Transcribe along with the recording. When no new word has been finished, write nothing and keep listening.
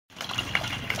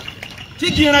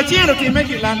Chikina chiro ki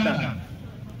make London.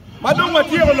 Madung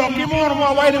matiro lo ki mor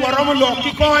mo wai wa romo lo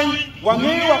ki coin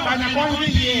wangi wa kanya coin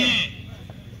ki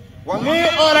wangi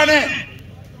ora ne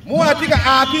mu atika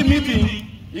aki meeting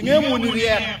inge mu ni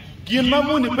riek kin ma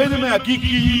mu ni pede me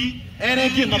akiki ene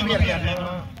kin ma pier ya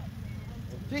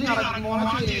tinga ra mo na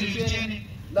ti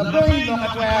la boy lo ka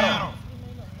twero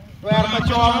wer ma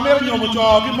cho mer nyomo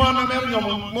cho ki mo na mer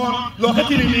nyomo mo lo ka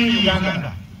ti ni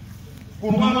Uganda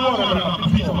kun ma lo ra la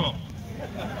pi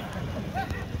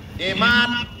e man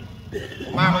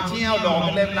mà có chiêu đồ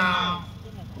cái lên nào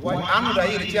quay ăn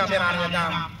đấy thì chiêu bên ăn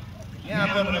nhà nghe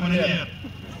không được liền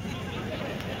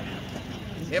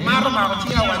cái mà có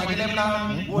chiêu quay cái lên nào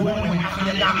quay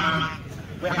ăn nhà mà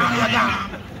quay ăn nhà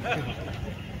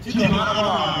chứ đừng mà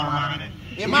nó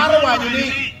cái mà quay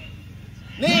như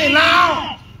đi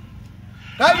nào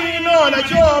cái gì nó là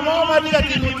cho mà mà đi cái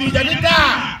gì thì jadi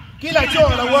ta kila cho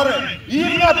là worry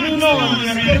im not me no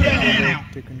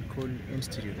Technical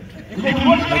Institute.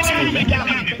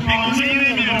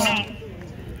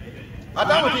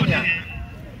 Ada mutinya.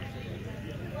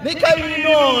 Ni kai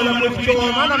no la mo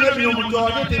mana mer no mo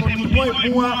te mo mo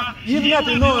bua yinga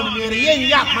te no ni rien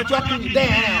yak ma chwa ti de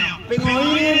pe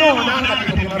ngoi no dan ka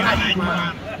ti mo ra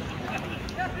ma.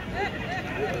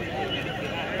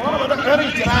 Ora da kari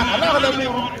tira ala la mo.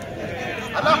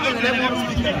 Ala ko le mo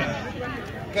speaker.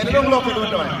 Ke le lo ko do.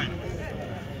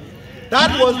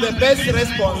 That was the best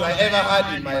response I ever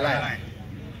had in my life.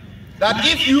 That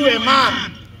if you, a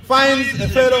man, find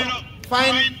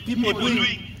people doing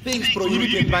things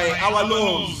prohibited by our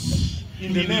laws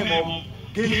in the name of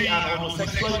gay and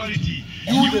homosexuality,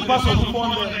 you, the person who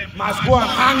found them, must go and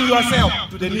hang yourself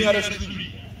to the nearest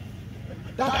tree.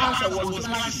 That answer was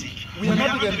classic. We are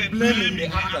not even blaming the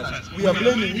actors. We are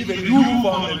blaming even you who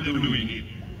found them doing it.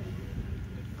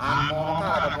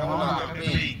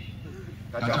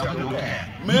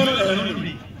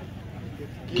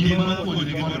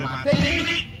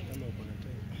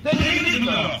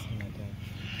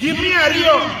 Give me a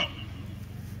Rio.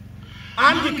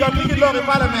 Anti Catholic law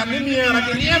parliament, Nimiera,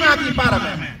 Niema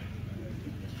parliament.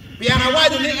 Piana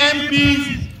wide in the MPs,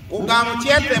 Ugam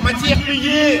Chiete, Machiek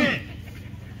Pie.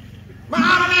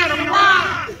 Mahana,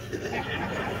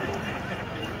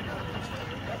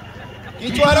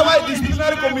 each other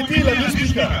disciplinary committee, like this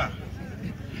speaker.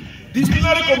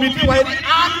 Disciplinary committee, why the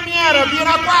Amiera,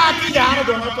 Bina Party,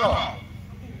 Odonga Otto.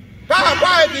 Kaka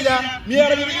Party,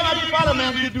 Miera, the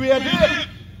parliament, we are there.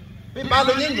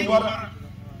 People in the water.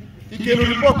 He came to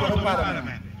report to the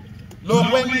parliament. Low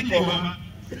when people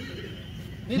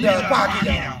need a party.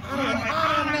 I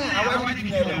want to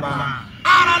hear the man. I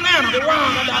the one.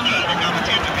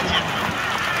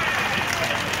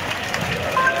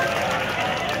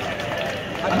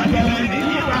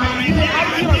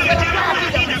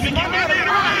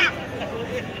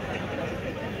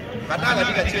 Kadang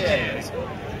ada kecil.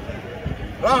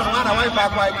 Orang mana wai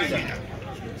pakai kita.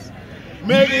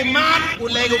 Megi mat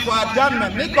ulegu kuadan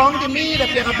men. Ni kong di mi dah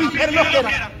piang api erlok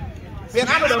kena.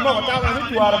 Piang apa dah mau tahu ni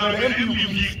tuar ber MP.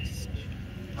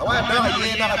 Awak dah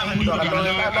ye dah kat tu dah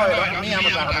dah ni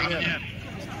amat dah ni.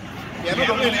 Piang tu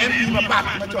dong MP mapak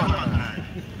macam.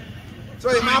 So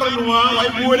maru luar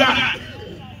wai buda.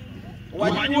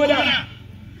 Wai buda.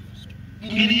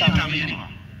 Ini kami ni.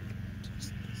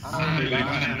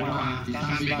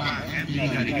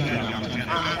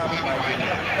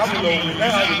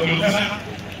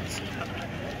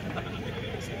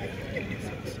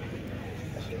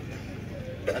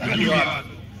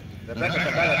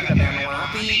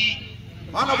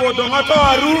 Mana Odonga Otto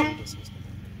aru?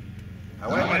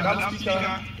 Madam Speaker,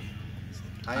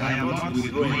 I am not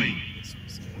withdrawing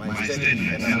my statement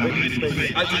and I am ready to pay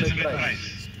the ultimate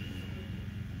price.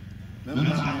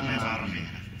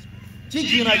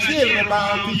 Chiki na chiel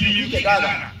ba PPP ke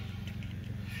gaga.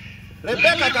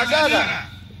 Rebecca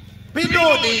Kagaga.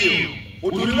 Pido dio.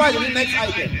 Utuliwaje ni next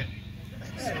item.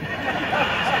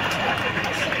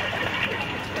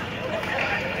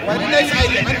 Why the next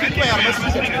item? And people are must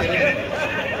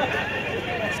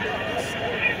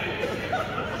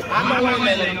I'm not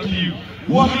going to you.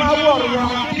 What my war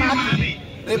wrong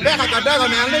Rebecca Kagaga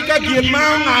me aleka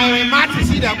giema ngai mati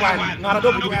sida kwa.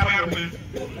 Ngarado butuwa.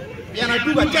 Yana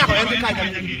duga chako ende kaja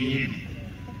nyingi.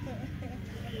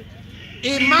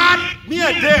 Iman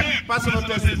mia de personal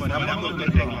testimony.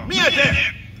 Mia de.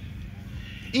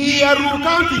 Iyaru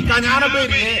County Kanyana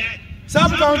Beri.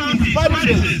 Some counties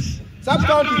parishes. Some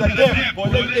counties are there for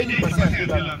less 80% to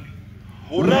them.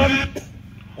 Urem,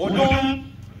 Odong,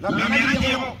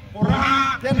 Namanayo,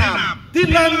 Ora, Tenam.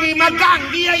 Tilani Magang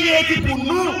dia yeti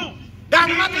punu.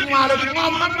 Dan mati ngalo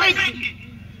ngomong baik.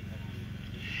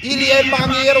 Ili e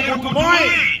bangiero kutumoy.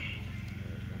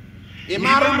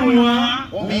 Imarunua,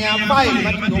 Omeapai,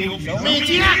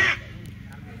 Ometia,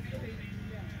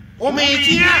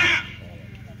 Ometia,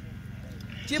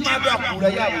 Chimada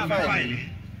Puraya,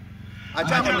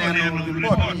 Achaman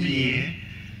report me,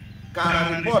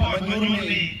 Kara report,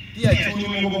 Manuni, Tia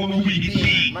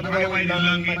Chuni, Madawan,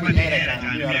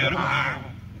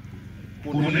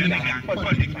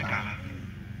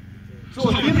 so,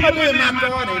 if you are doing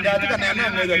that, that can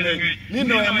happen.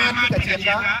 Nino and Marty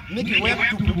Kacheka, Nicky Webb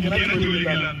to do the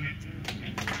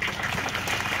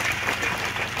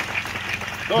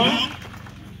Don't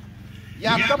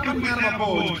Yakapun Marabo,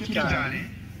 Kitani,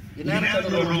 in answer to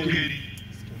the road.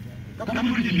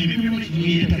 Come to the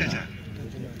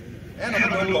and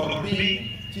I'm going to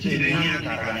be Chilean.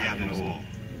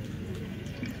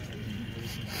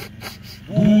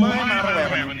 Who might not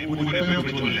have would never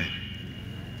be told.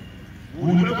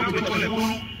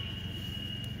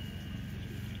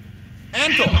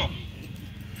 Ento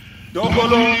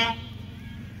Dokolo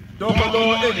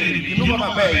you know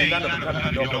my bay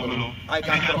Dokolo I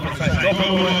can prophesy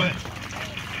Dokolo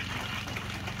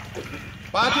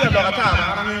Party of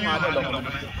Lokata I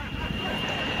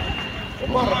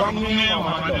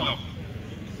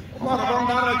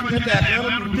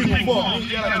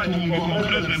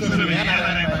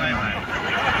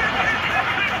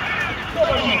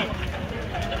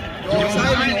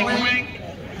signing away,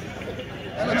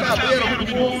 and a child here of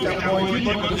the wolf that boy you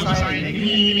got to sign in the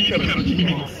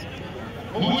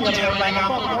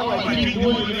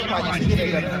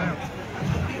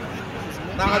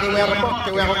now they were a book,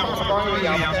 they were a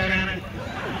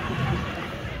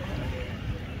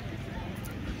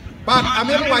but I'm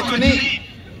here watching it.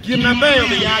 Give me a bail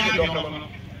the yard doctor.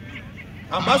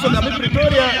 Ambassador of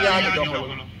Pretoria, yard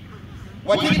doctor.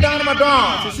 What did down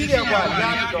Madame, Cecilia,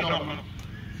 yard doctor.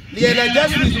 The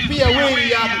justice to be away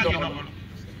yard doctor.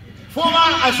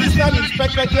 Former Assistant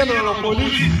Inspector General of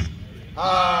Police,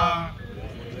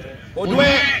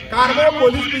 Odwe, Cargo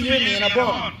Police Union in a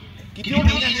bomb. Kitu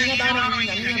ni down and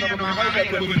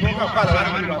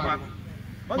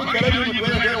but you can do it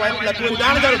like you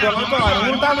down there.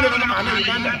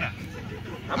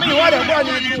 I mean, what about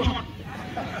you?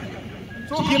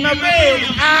 So, can I pay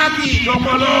Aki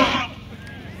Domolo?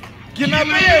 Can I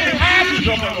pay Aki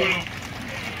Domolo?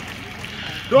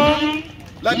 Don't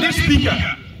let this speaker.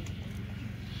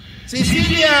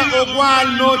 Cecilia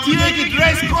Ogwal no take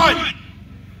dress code.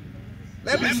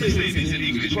 Let me say this in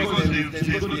English because there's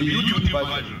going to be a YouTube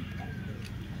version.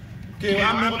 Okay,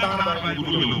 I'm not down by the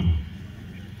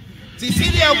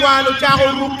Cecilia Ogwal,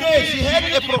 she had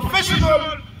a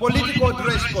professional political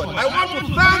dress code. I want to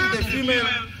thank the female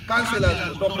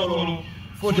councillors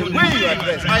for the way you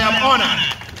address. I am honored.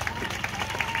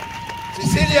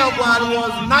 Cecilia Ogwal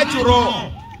was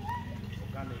natural.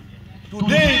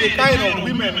 Today, the kind of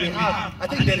women we have, I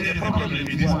think there is a problem in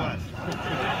this world.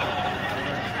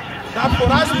 That for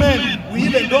us men, we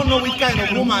even don't know which kind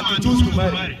of woman to choose to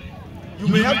marry. You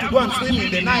may have to go and swim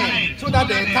in the night so that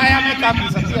the entire makeup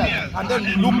disappears, and then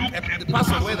you look at the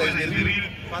person whether it's the real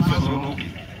person or not.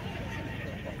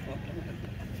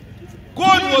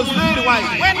 God was very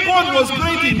wise. When God was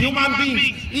creating human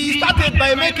beings, He started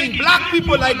by making black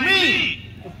people like me.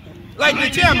 Like the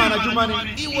chairman of Germany,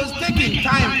 he was taking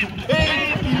time to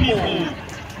pay people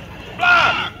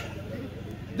black.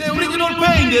 The original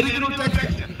pain, the original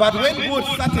texture. But when God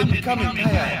started becoming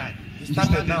tired, He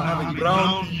started now having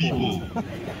brown people.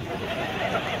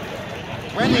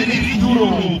 When he reached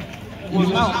Europe, he was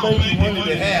now painting only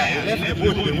the hair. He left the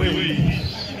boat the way we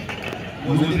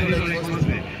was a little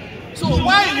exhausted. So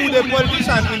why would the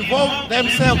politicians involve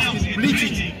themselves in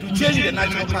bleaching to change the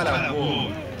natural color of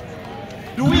gold?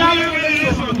 Do we have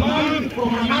evidence of learning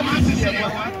from a magic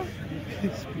here?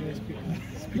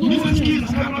 You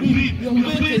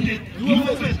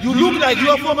look like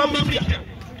your former picture.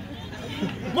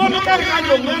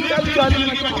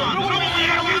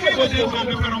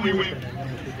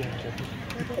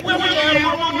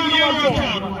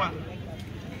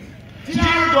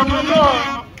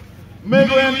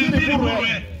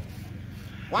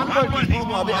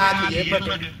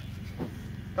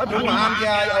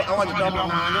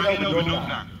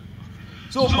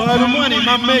 So, money,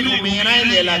 my make me and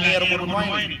I like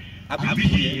I'll be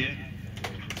here.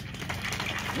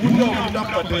 We don't talk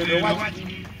about the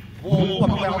white. Oh,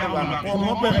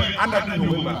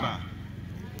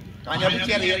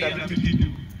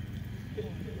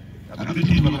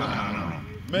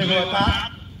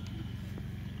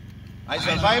 I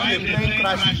survived the plane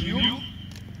crash with you.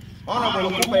 Honorable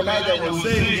Kupa Elijah was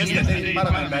saying yesterday in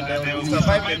Parliament that we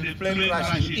survived the plane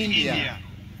crash in India,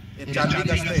 in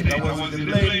Chandigarh State. I was in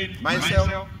the plane,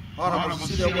 myself, Honorable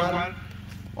Cecilia,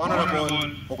 Honorable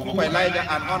Okupa Elijah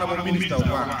and Honorable Minister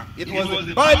Ogwal. It was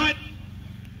a bird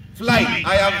flight.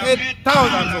 I have had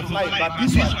thousands of flights, but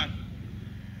this one,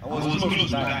 I was close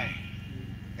to die.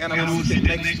 And I was sitting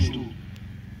next to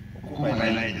Okupa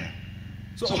Elijah.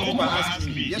 So Okupa asked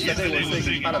me, yesterday he was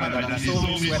saying in Parliament that he saw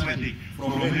me sweating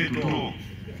from head to toe.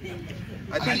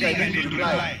 I think I need to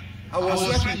reply. I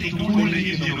was sweating to cool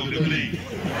the engine of the plane.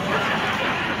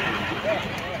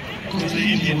 Because the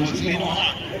engine was so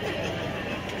hot.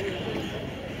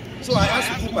 So I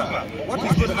asked Okupa, what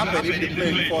is going to happen if the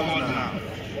plane falls now?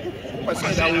 Okupa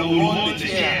said, I will hold the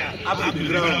chair up to the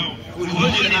ground. I will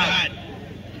hold it hard.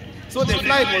 So the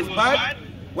flight was bad.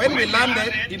 When we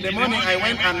landed, in the morning I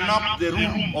went and knocked the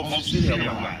room of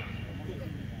Cecilia.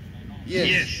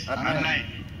 Yes, at night.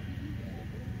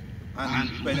 And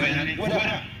what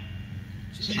happened?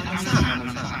 She said, I'm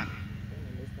son.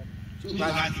 So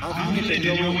I've been in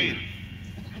your way.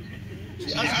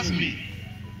 She asked me,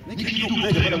 I'm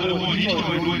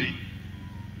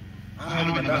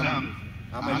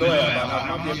a lawyer, but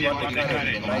I've not yet got the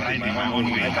courage to write my own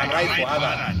way. I can write for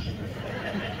others.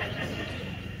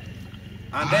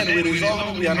 And then we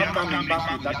resolved we are not coming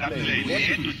back with that plane. We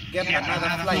have to get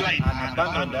another flight and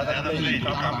abandon the other plane and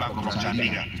come back from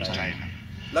China.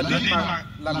 Ladima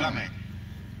Lame.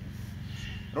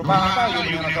 Robaka, you're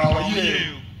going to go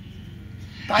away.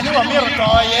 Tanya wa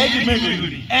miracle ye megu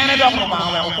ene do ko ma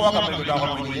wa ko ka do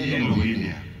ko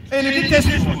ye and it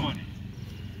testimony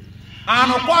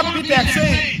and what Peter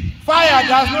say fire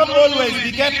does not always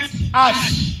beget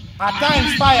ash, at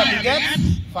times fire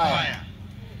begets fire.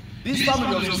 This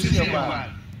family of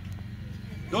Cecilia,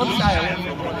 don't shy away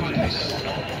from holiness.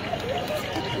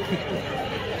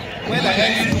 Whether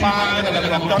any man, whether the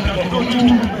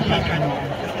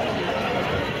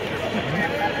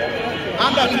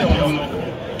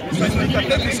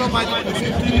thank you so much for the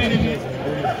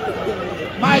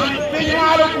my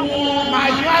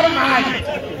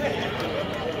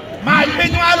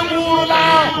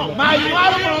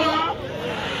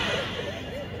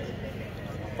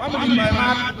family, my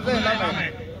man,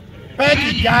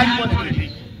 Peggy Gan,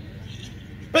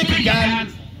 Peggy Gan,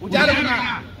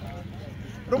 Ujarana,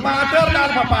 Romater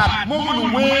Papa,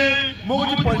 Mogunu Way,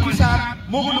 Mogunu Politician,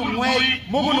 Mogunu Way,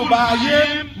 Mogunu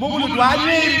Baye, Mogunu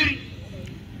Dwayne.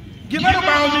 Give her a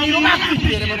bound, you don't have to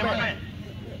get it.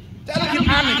 Tell him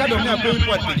I don't have very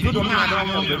important. You don't have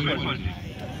very important.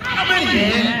 How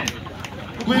many?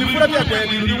 We'll put up there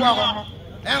when you walk.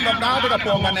 And the down to the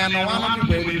poor man and one of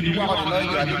you walk on.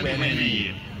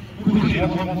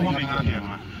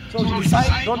 So you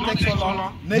decide, don't take so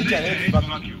long. Nature is back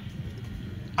to you.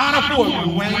 And of course,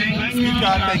 when you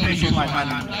thank you so much,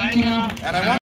 and I want